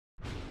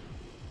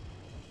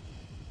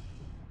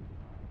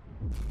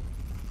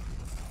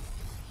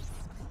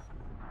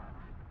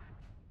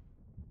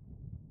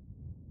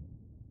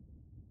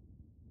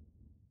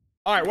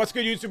All right, what's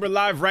good, YouTube? We're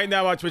live right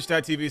now on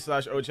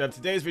twitch.tv/OhChev.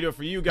 Today's video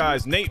for you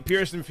guys, Nate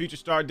Pearson, future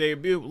star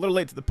debut. A little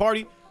late to the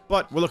party,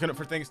 but we're looking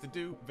for things to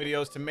do,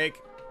 videos to make,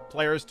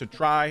 players to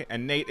try,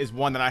 and Nate is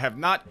one that I have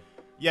not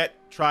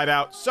yet tried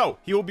out. So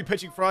he will be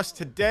pitching for us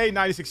today.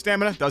 96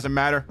 stamina, doesn't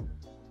matter.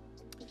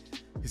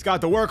 He's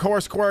got the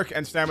workhorse quirk,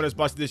 and stamina is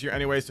busted this year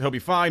anyway, so he'll be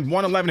fine.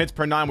 111 hits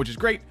per 9, which is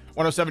great.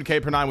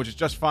 107k per 9, which is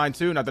just fine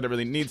too. Not that it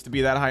really needs to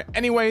be that high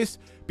anyways.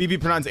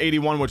 BB per 9 is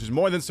 81, which is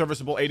more than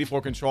serviceable.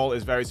 84 control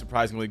is very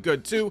surprisingly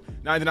good too.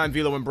 99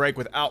 velo and break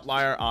with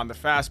outlier on the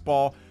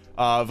fastball.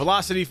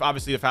 Velocity,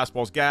 obviously the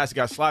fastball's gas. You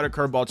got slider,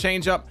 curveball,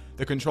 changeup.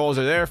 The controls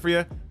are there for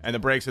you, and the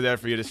brakes are there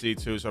for you to see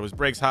too. So his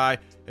brakes high,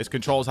 his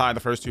controls high in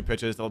the first two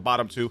pitches. The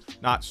bottom two,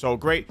 not so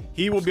great.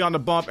 He will be on the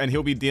bump, and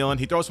he'll be dealing.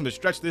 He throws from the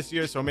stretch this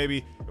year, so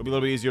maybe it'll be a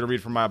little bit easier to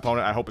read from my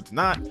opponent. I hope it's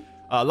not.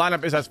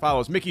 Lineup is as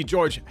follows. Mickey,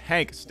 George,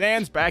 Hank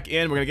stands back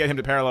in. We're going to get him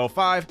to parallel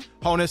 5.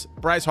 Honus,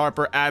 Bryce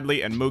Harper,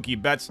 Adley, and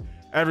Mookie Betts.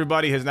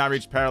 Everybody has now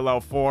reached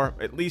parallel 4,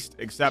 at least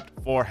except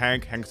for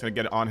Hank. Hank's going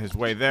to get on his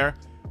way there.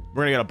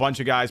 We're going to get a bunch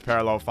of guys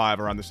parallel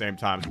 5 around the same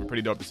time, so we're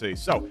pretty dope to see.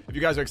 So if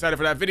you guys are excited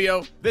for that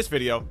video, this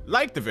video,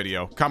 like the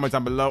video, comment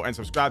down below, and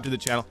subscribe to the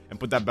channel, and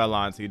put that bell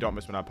on so you don't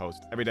miss when I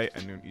post every day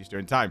at noon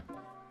Eastern time.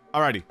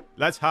 Alrighty,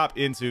 let's hop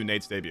into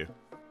Nate's debut.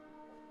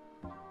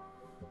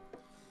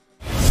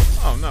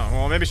 Oh no,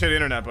 well maybe share the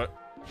internet, but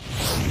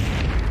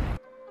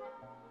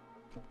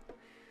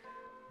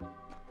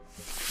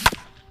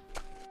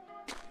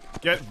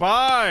get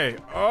by.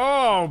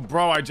 Oh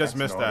bro, I just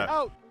missed that.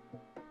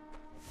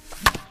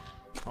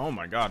 Oh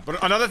my god.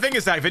 But another thing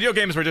is that video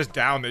games were just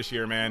down this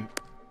year, man.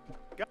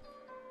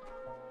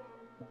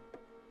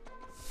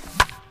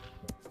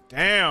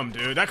 Damn,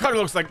 dude, that cutter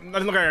doesn't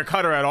look like a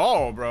cutter at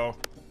all, bro.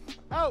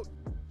 Out.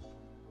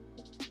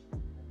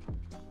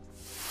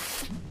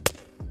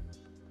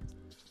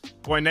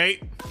 Boy,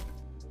 Nate.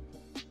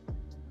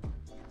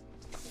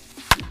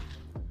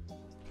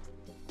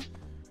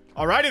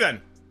 Alrighty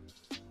then.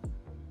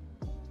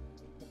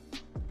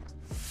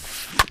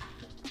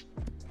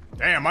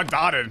 Damn, I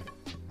dotted.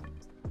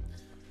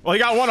 Well, he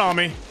got one on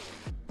me.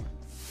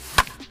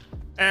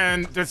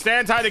 And did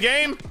Stan tie the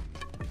game?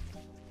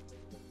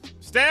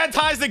 Stan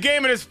ties the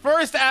game in his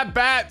first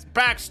at-bat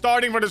back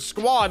starting for the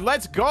squad.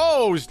 Let's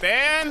go,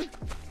 Stan.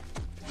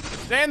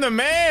 Stan the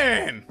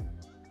man.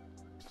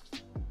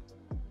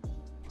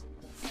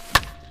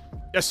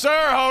 Yes, sir,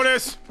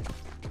 Honus.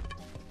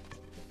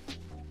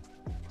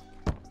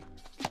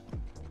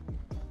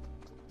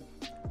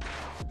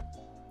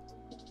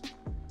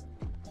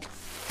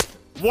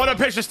 What a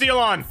pitch to steal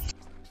on.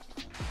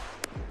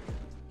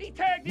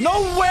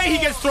 No way he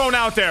gets thrown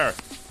out there.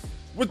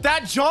 With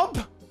that jump?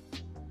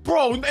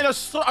 Bro, in a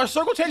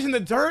circle change in the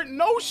dirt?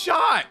 No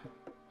shot.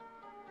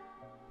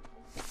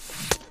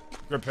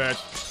 Good pitch.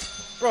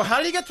 Bro, how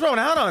did he get thrown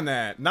out on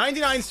that?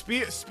 99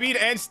 speed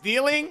and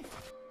stealing?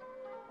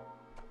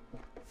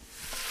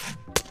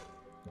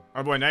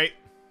 Our boy Nate.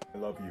 I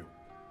love you.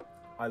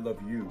 I love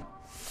you.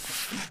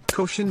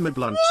 Cushion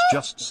McBlunt's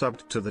just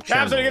subbed to the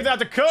channel. Caps gonna give that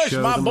to Kush,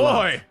 my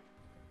boy.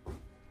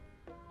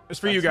 It's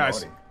for you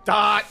guys. Naughty.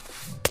 Dot.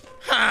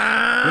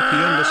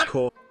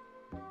 Ricky_.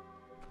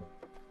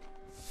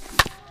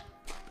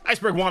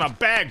 Iceberg won a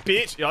bag,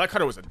 bitch. Yo, that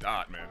cutter was a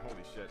dot, man.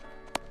 Holy shit.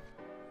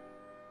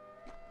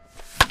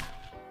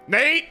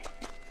 Nate!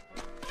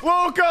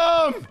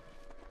 Welcome!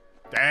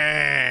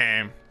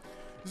 Damn.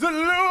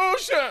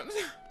 Solutions!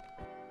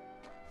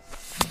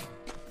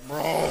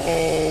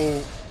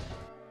 Bro.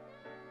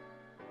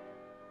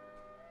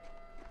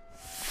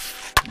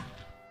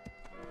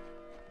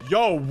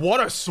 Yo, what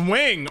a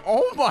swing.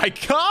 Oh my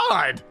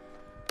god.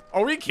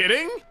 Are we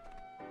kidding?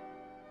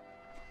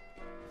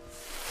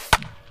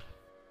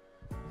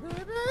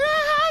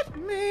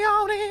 Me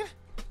on it.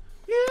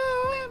 You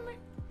and me.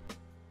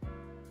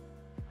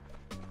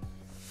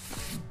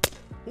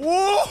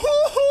 Whoa!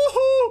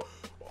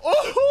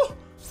 Oh!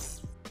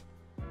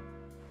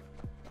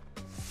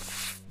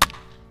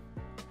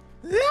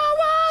 I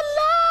want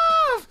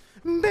love,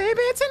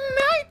 baby,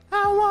 tonight.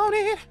 I want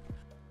it.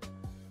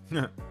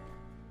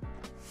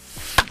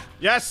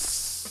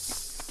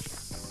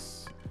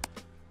 Yes.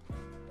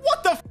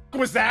 What the f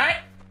was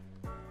that?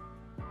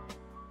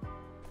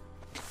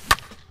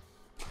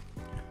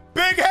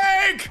 Big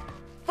Hank!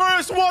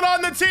 First one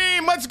on the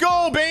team. Let's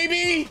go,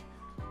 baby.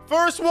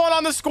 First one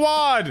on the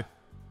squad.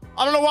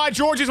 I don't know why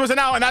George's wasn't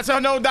out, and that's a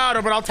no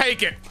doubter, but I'll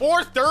take it.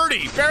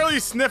 430, barely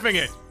sniffing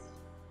it.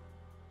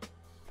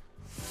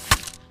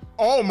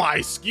 Oh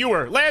my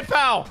skewer. Land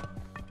pal.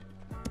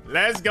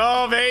 Let's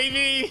go,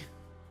 baby.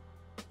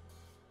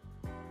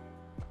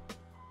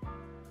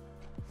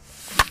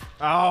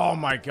 Oh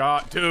my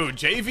god. Dude,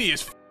 JV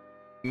is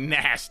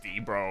nasty,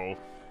 bro.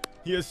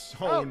 He is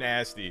so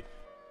nasty.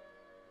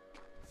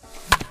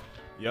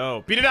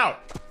 Yo, beat it out.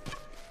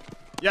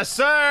 Yes,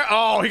 sir.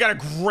 Oh, he got a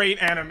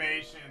great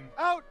animation.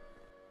 Out.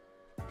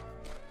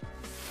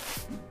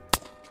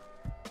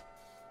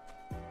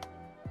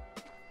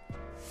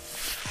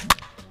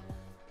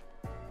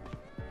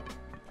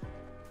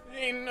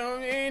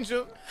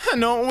 angel.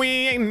 No, we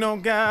ain't no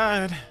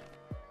God.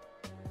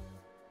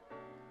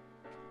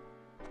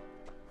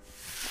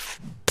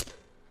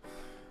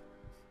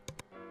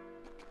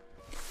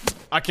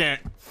 I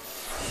can't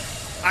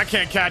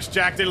catch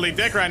Jack Diddley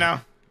Dick right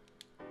now.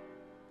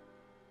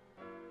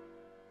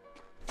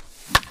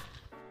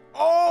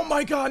 Oh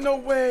my God, no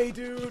way,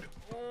 dude.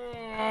 Oh,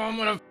 I'm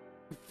gonna.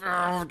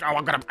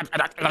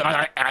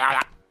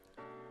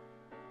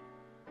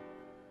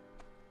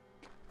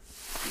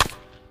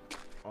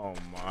 Oh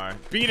my.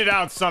 Beat it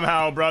out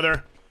somehow,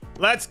 brother.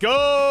 Let's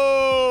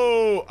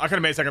go. I could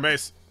have made second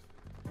base.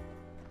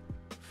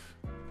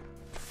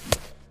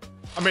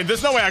 I mean,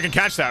 there's no way I can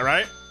catch that,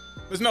 right?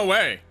 There's no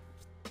way.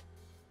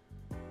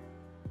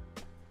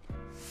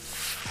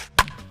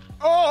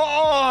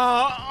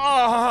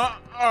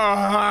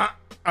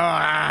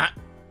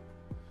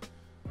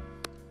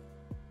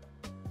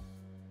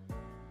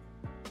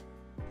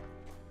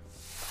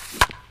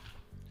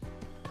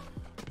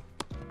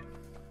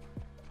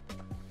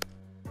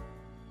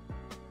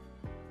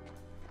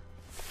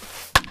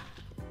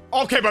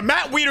 Okay, but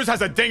Matt Wieters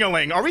has a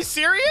ding-a-ling. Are we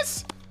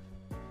serious?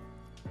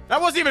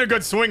 That wasn't even a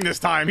good swing this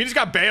time. He just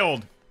got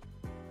bailed.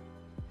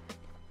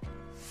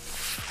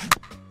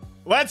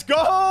 Let's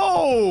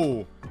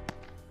go!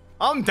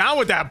 I'm down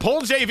with that.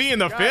 Pull JV in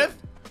the fifth.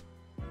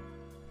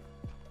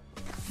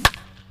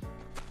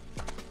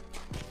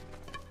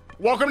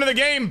 Welcome to the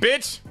game,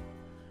 bitch.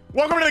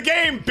 Welcome to the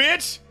game,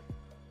 bitch.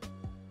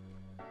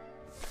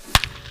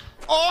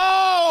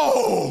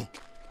 Oh!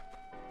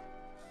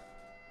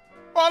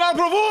 Para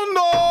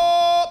profundo!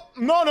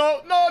 No,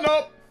 no, no,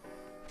 no.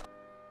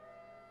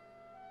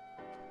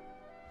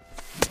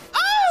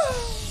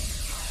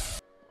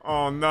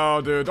 Oh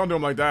no, dude. Don't do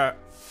him like that.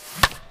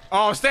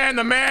 Oh, Stan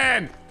the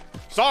man!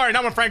 Sorry,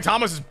 not when Frank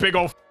Thomas's big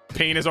old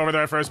penis over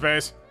there at first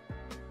base.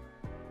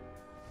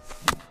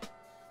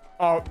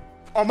 Oh,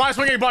 my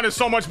swinging button is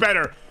so much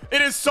better.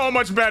 It is so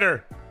much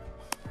better.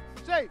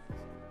 Safe.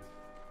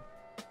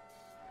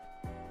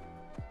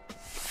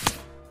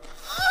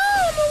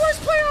 Oh, I'm the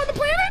worst player on the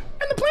planet?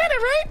 On the planet,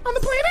 right? On the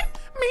planet?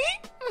 Me?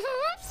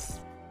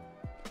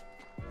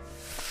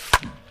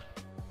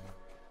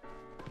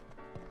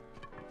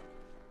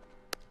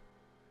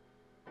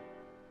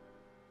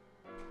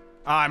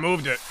 I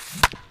moved it.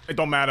 It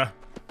don't matter.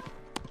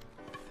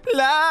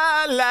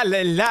 La la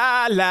la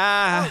la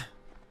la.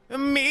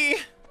 Me.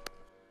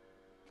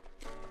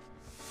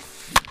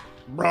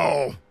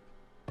 Bro.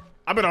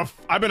 I've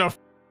been a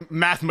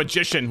math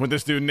magician with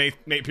this dude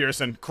Nate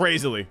Pearson.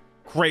 Crazily.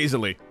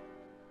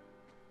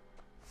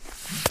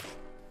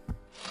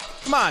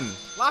 Come on,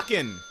 lock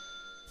in.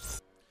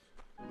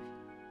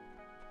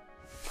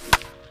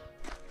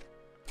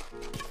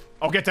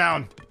 Oh, get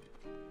down.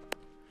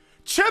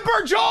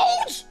 Chipper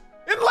Jones!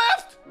 It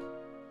left!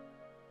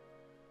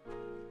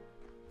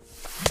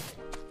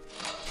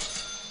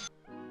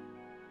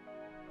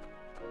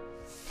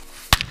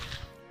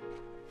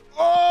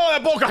 Oh,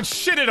 that ball got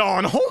shitted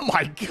on. Oh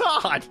my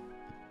God.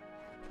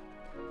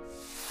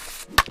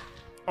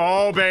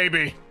 Oh,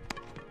 baby.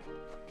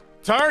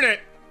 Turn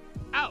it.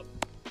 Out.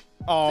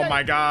 Oh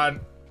my God.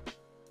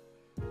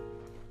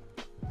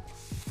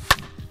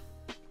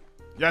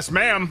 Yes,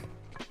 ma'am.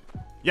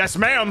 Yes,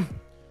 ma'am.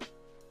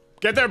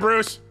 Get there,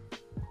 Bruce.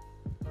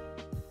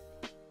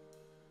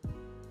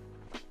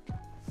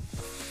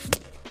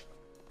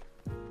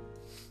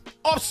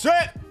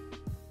 Offset.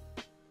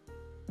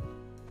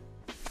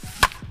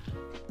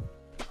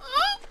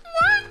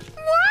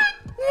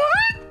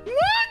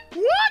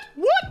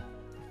 What?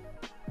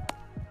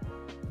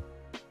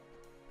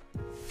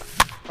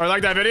 I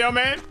like that video,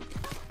 man.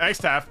 Thanks,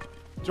 Taff.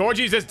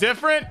 Georgie's is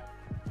different.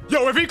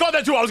 Yo, if he called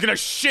that too, I was gonna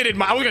shit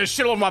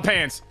all over my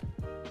pants.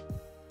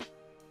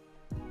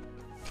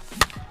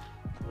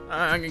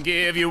 I can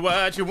give you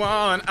what you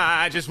want.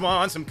 I just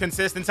want some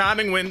consistent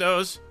timing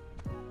windows.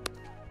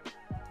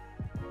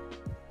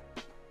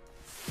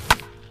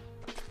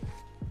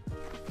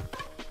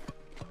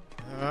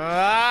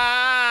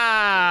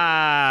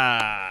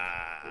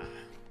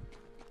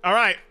 All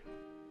right.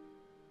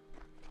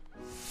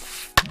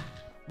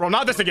 Bro,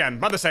 not this again.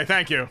 About to say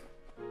thank you.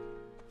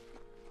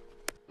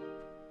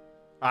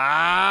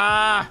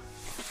 What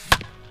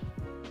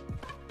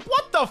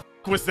the f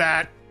was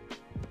that?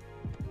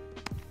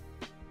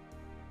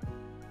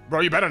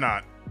 Bro, you better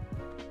not.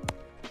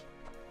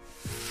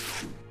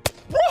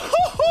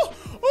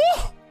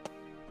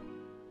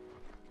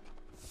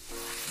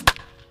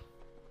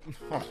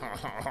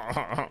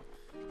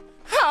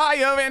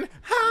 Higher and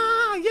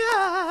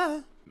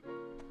higher.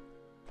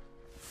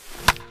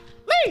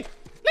 Lee!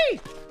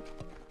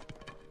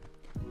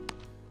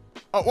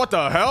 Oh, what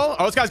the hell?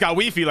 Oh, this guy's got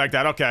Wi-Fi like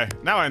that. Okay,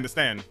 now I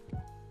understand.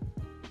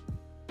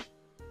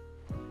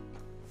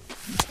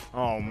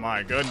 Oh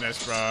my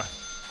goodness, bruh.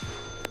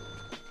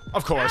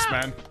 Of course,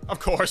 man. Of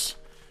course.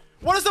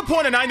 What is the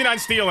point of 99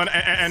 steal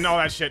and all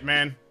that shit,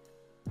 man?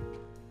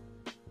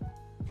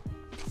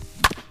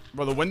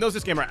 Bro, the windows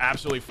this game are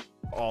absolutely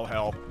all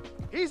hell.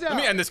 He's out. Let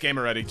me end this game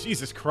already.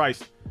 Jesus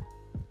Christ.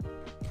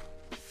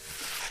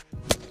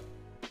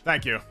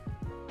 Thank you.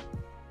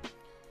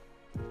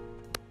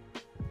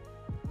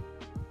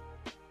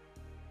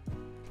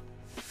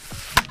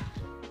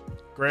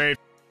 Great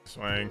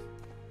swing.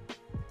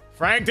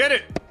 Frank did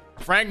it.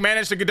 Frank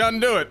managed to get done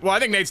and do it. Well, I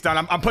think Nate's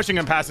done. I'm pushing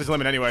him past his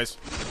limit anyways.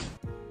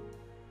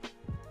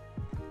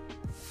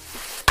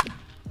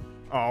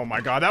 Oh my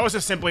god, that was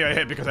just simply a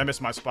hit because I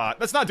missed my spot.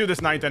 Let's not do this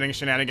 9th inning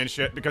shenanigan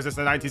shit because it's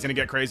the 9th. He's gonna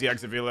get crazy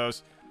exit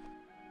velos.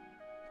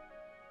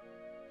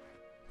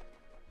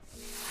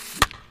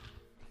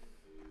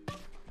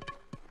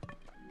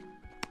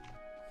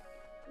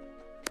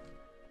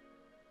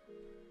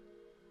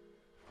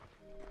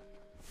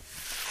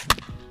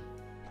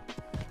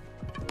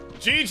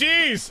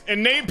 GG's!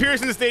 In Nate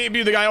Pearson's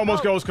debut, the guy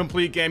almost goes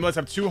complete game. Let's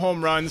have 2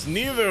 home runs.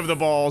 Neither of the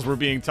balls were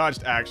being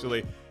touched,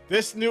 actually.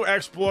 This new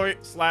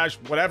exploit slash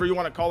whatever you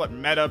want to call it,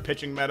 meta,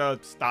 pitching meta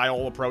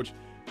style approach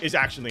is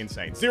actually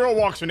insane. 0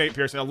 walks for Nate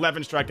Pearson,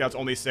 11 strikeouts,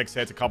 only 6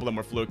 hits. A couple of them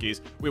were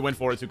flukies. We went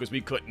for it too because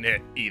we couldn't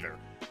hit either.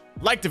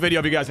 Like the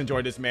video if you guys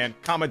enjoyed this, man.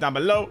 Comment down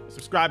below.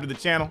 Subscribe to the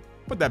channel.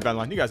 Put that bell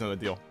on. You guys know the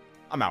deal.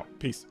 I'm out.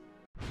 Peace.